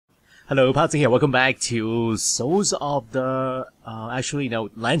Hello, Patsy here. Welcome back to Souls of the... actually, no,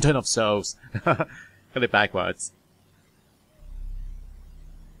 Lantern of Souls. Got it backwards.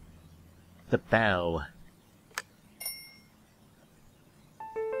 The bell.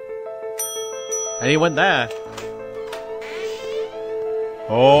 Anyone there?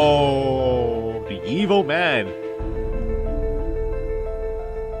 Oh, the evil man.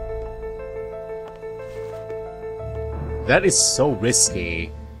 That is so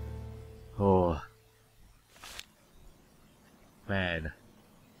risky. Oh. Man.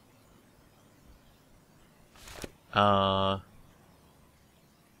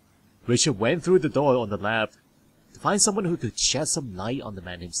 Richard went through the door on the left to find someone who could shed some light on the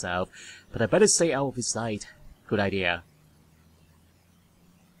man himself, but I better stay out of his sight. Good idea.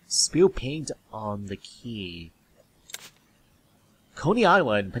 Spill paint on the key. Coney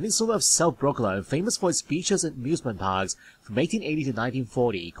Island, peninsula of South Brooklyn, famous for its beaches and amusement parks. From 1880 to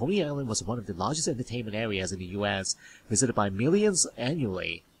 1940, Coney Island was one of the largest entertainment areas in the U.S., visited by millions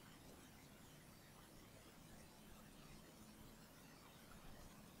annually.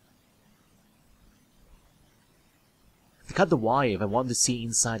 To cut the wire if I want to see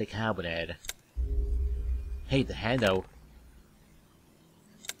inside the cabinet. Hey, the handle.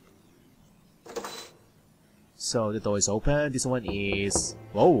 So the door is open. This one is...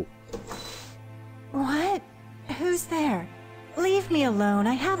 Whoa! What? Who's there? Leave me alone.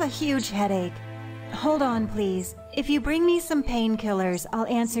 I have a huge headache. Hold on, please. If you bring me some painkillers, I'll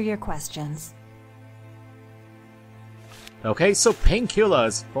answer your questions. Okay, so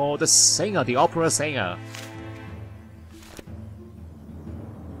painkillers for the singer, the opera singer.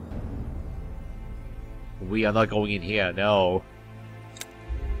 We are not going in here, no.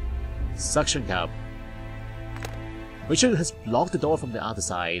 Suction cup. Richard has blocked the door from the other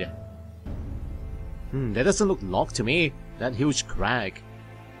side. That doesn't look locked to me. That huge crack.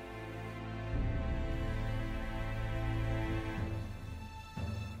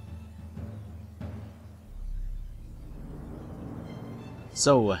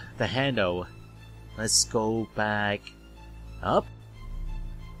 So, the handle. Let's go back up.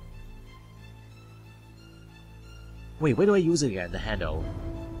 Wait, where do I use it again? The handle.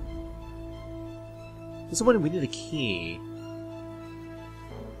 This is when we need a key.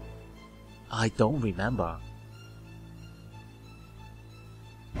 I don't remember.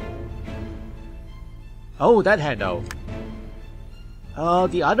 Oh, that handle.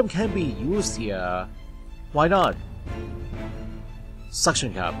 The item can be used here. Why not?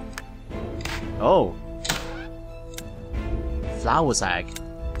 Suction cup. Oh. Flour sack.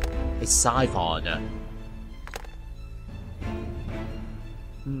 A siphon.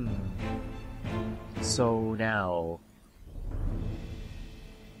 So now...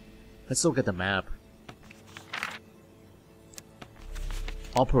 let's look at the map.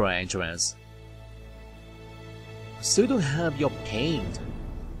 Opera entrance. Still don't have your paint.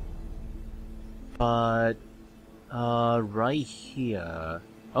 But... right here...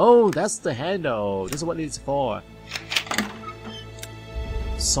 Oh, that's the handle! This is what it's for.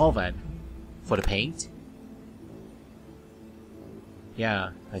 Solvent. For the paint? Yeah,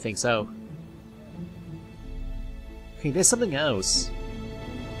 I think so. Okay, there's something else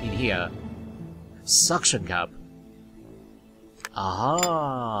in here. Suction cup.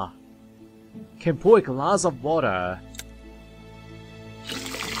 Aha! Can pour a glass of water.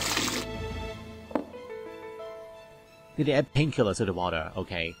 Did they add painkillers to the water?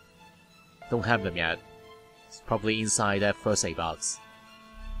 Okay. Don't have them yet. It's probably inside that first aid box.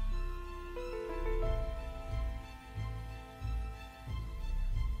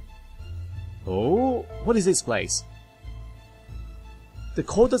 Oh, what is this place? The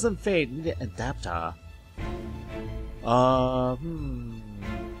cord doesn't fit, need an adapter.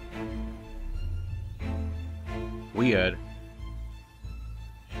 Weird.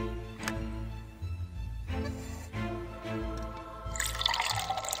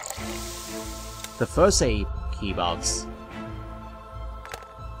 The first aid key box.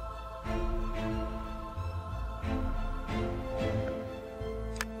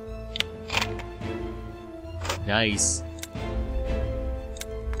 Nice.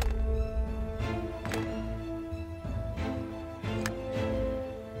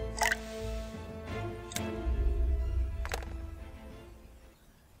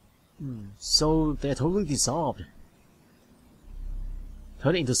 So they're totally dissolved.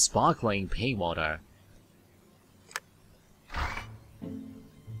 Turn into sparkling paint water.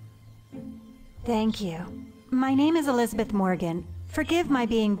 Thank you. My name is Elizabeth Morgan. Forgive my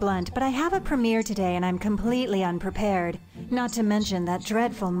being blunt, but I have a premiere today and I'm completely unprepared. Not to mention that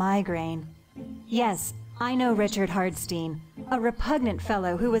dreadful migraine. Yes, I know Richard Hardstein. A repugnant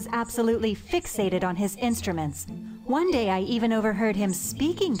fellow who was absolutely fixated on his instruments. One day I even overheard him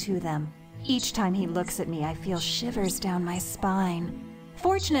speaking to them. Each time he looks at me, I feel shivers down my spine.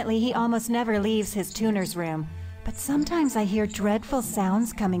 Fortunately, he almost never leaves his tuner's room, but sometimes I hear dreadful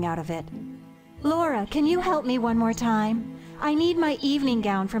sounds coming out of it. Laura, can you help me one more time? I need my evening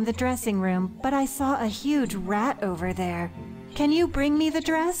gown from the dressing room, but I saw a huge rat over there. Can you bring me the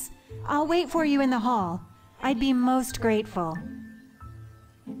dress? I'll wait for you in the hall. I'd be most grateful.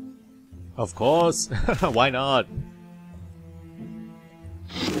 Of course. Why not?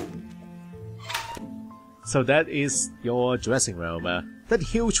 So that is your dressing room. That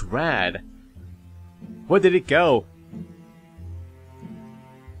huge rat. Where did it go?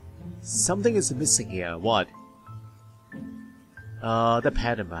 Something is missing here. What? The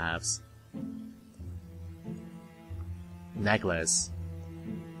pattern perhaps. Necklace.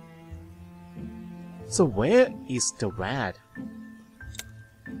 So where is the rat?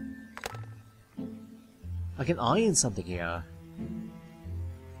 I can iron something here.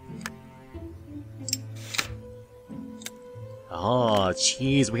 Oh,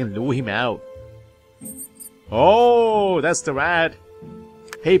 jeez, we can lure him out. Oh, that's the rat.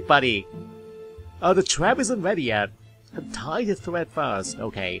 Hey, buddy. The trap isn't ready yet. Tie the thread first.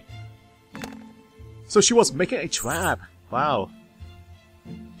 Okay. So she was making a trap. Wow.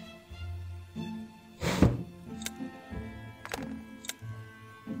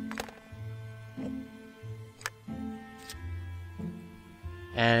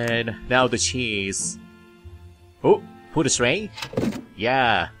 And now the cheese. Oh, pull the string?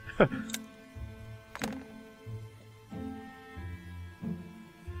 Yeah.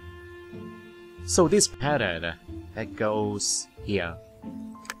 So this pattern that goes here.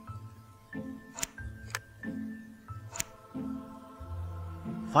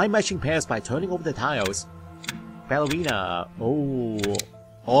 Find matching pairs by turning over the tiles. Ballerina. Oh,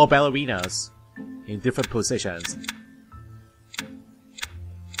 all ballerinas in different positions.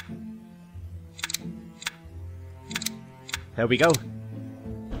 There we go.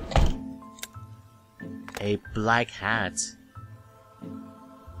 A black hat.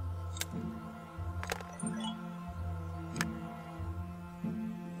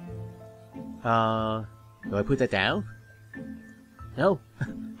 Do I put that down? No,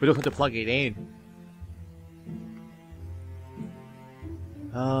 we don't have to plug it in.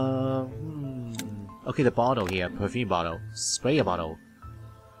 Okay, the bottle here, perfume bottle, spray bottle.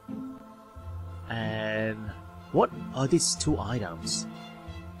 And what are these two items?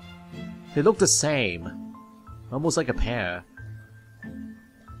 They look the same, almost like a pair.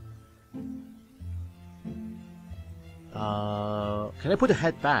 Can I put the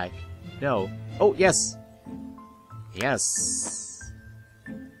head back? No. Oh, yes! Yes!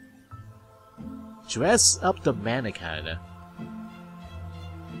 Dress up the mannequin.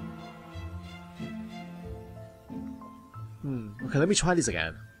 Okay, let me try this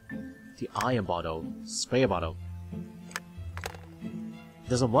again. The iron bottle. Spray bottle.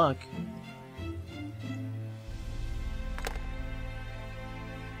 Doesn't work.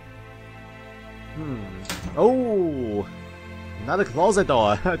 Oh! Another closet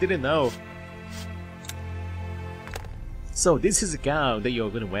door. I didn't know. So this is a gown that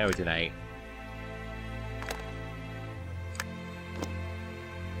you're gonna wear tonight.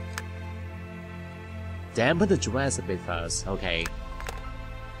 Dampen the dress a bit first. Okay.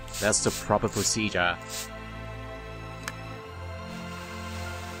 That's the proper procedure.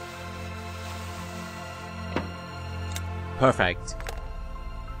 Perfect.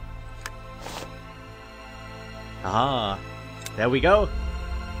 Aha. There we go.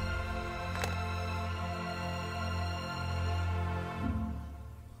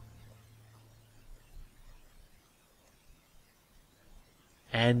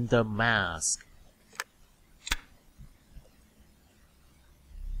 And the mask.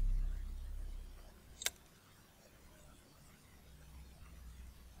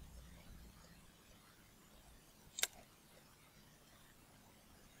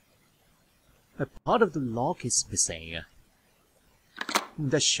 A part of the lock is missing.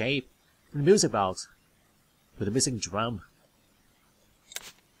 The shape. The music box. With a missing drum.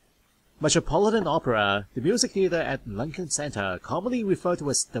 Metropolitan Opera, the music theater at Lincoln Center, commonly referred to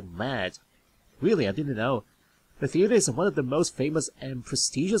as the Met. Really, I didn't know. The theater is one of the most famous and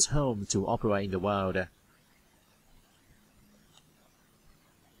prestigious homes to opera in the world.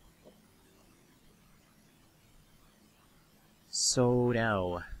 So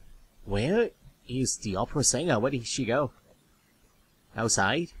now, where is the opera singer? Where did she go?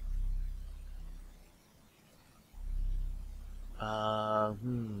 Outside?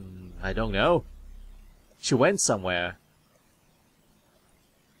 I don't know. She went somewhere.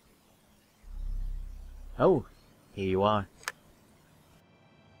 Oh, here you are.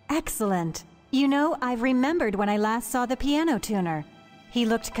 Excellent. You know, I've remembered when I last saw the piano tuner. He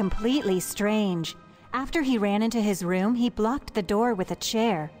looked completely strange. After he ran into his room, he blocked the door with a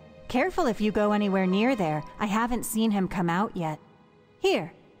chair. Careful if you go anywhere near there. I haven't seen him come out yet.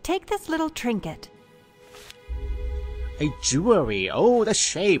 Here, take this little trinket. A jewelry. Oh, the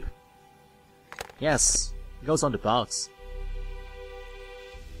shape. Yes, it goes on the box.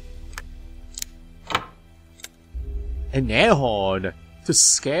 An air horn to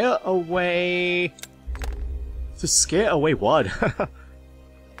scare away. To scare away what?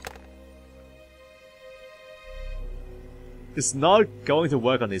 It's not going to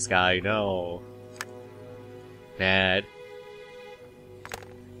work on this guy, no. Bad.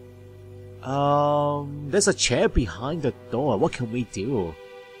 There's a chair behind the door. What can we do?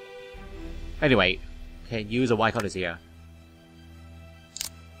 Anyway, can use a Y card here.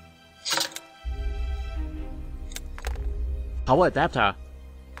 Power adapter.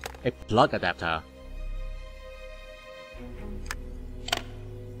 A plug adapter.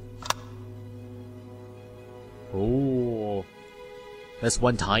 Oh, that's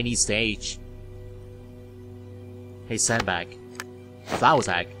one tiny stage. Hey, sandbag. Flour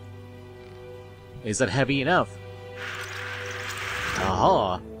sack. Is that heavy enough?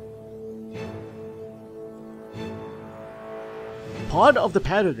 Aha! Part of the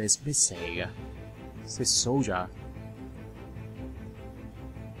pattern is missing. Says soldier.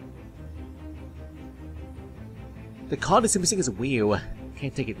 The card is missing as a wheel.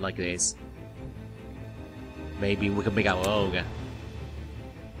 Can't take it like this. Maybe we can make our own.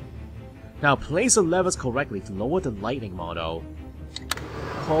 Now place the levers correctly to lower the lightning model.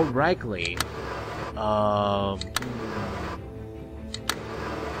 Correctly.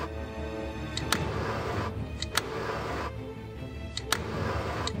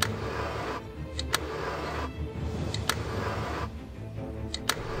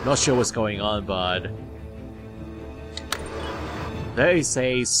 Not sure what's going on, but there is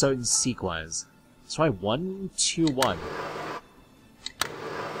a certain sequence. Let's try 1, 2, 1.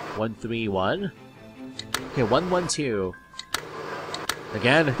 1, 3, 1. Okay, 1, 1, 2.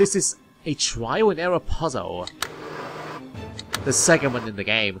 Again, this is a trial and error puzzle. The second one in the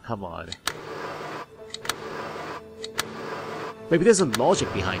game, come on. Maybe there's a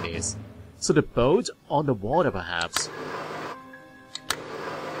logic behind this. So the boat on the water, perhaps.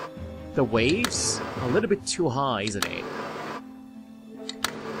 The waves are a little bit too high, isn't it?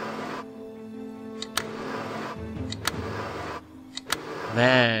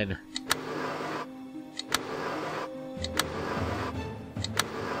 Man.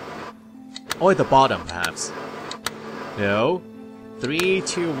 Or at the bottom, perhaps. No. 3,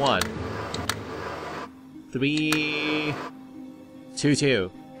 2, 1. 3, 2,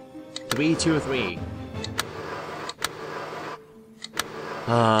 2. 3, 2, 3.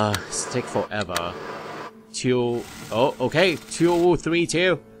 It's take forever. 2. Oh, okay. 2, 3,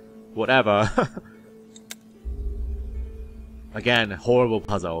 2. Whatever. Again, horrible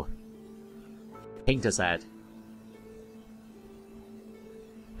puzzle. Painter set.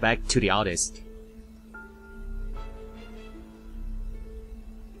 Back to the artist.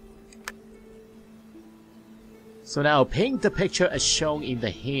 So now, paint the picture as shown in the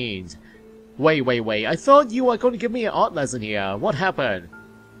hint. Wait, I thought you were going to give me an art lesson here. What happened?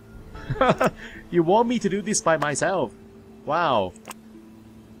 You want me to do this by myself? Wow.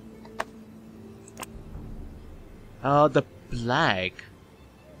 The black.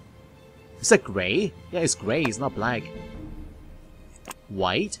 Is that gray? Yeah, it's gray, it's not black.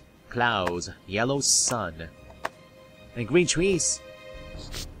 White, clouds, yellow sun. And green trees.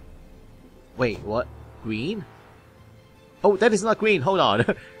 Wait, what? Green? Oh, that is not green, hold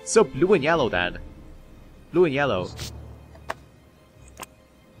on. So blue and yellow then. Blue and yellow.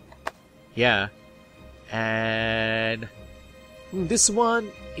 Yeah. And this one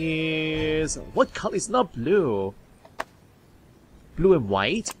is... what color? It's not blue. Blue and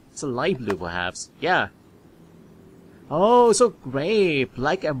white? It's a light blue perhaps. Yeah. Oh, so gray,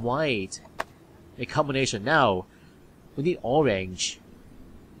 black and white. A combination. Now, we need orange.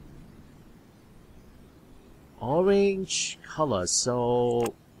 Orange color,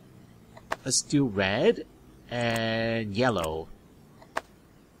 so let's do red and yellow.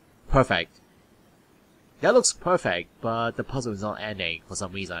 Perfect. That looks perfect, but the puzzle is not ending for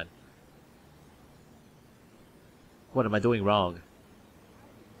some reason. What am I doing wrong?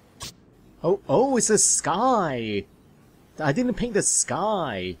 Oh, it's a sky! I didn't paint the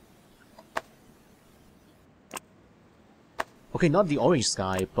sky! Okay, not the orange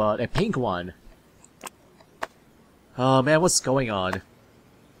sky, but a pink one. Oh man, what's going on?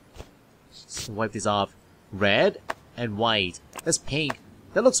 Let's wipe this off. Red and white. That's pink.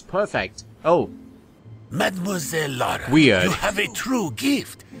 That looks perfect. Oh, Mademoiselle Lara, weird. you have a true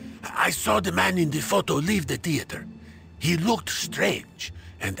gift. I saw the man in the photo leave the theater. He looked strange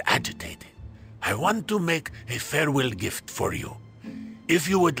and agitated. I want to make a farewell gift for you. If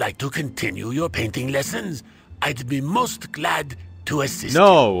you would like to continue your painting lessons, I'd be most glad to assist you.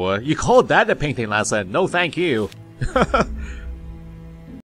 No, you call that a painting lesson? No, thank you.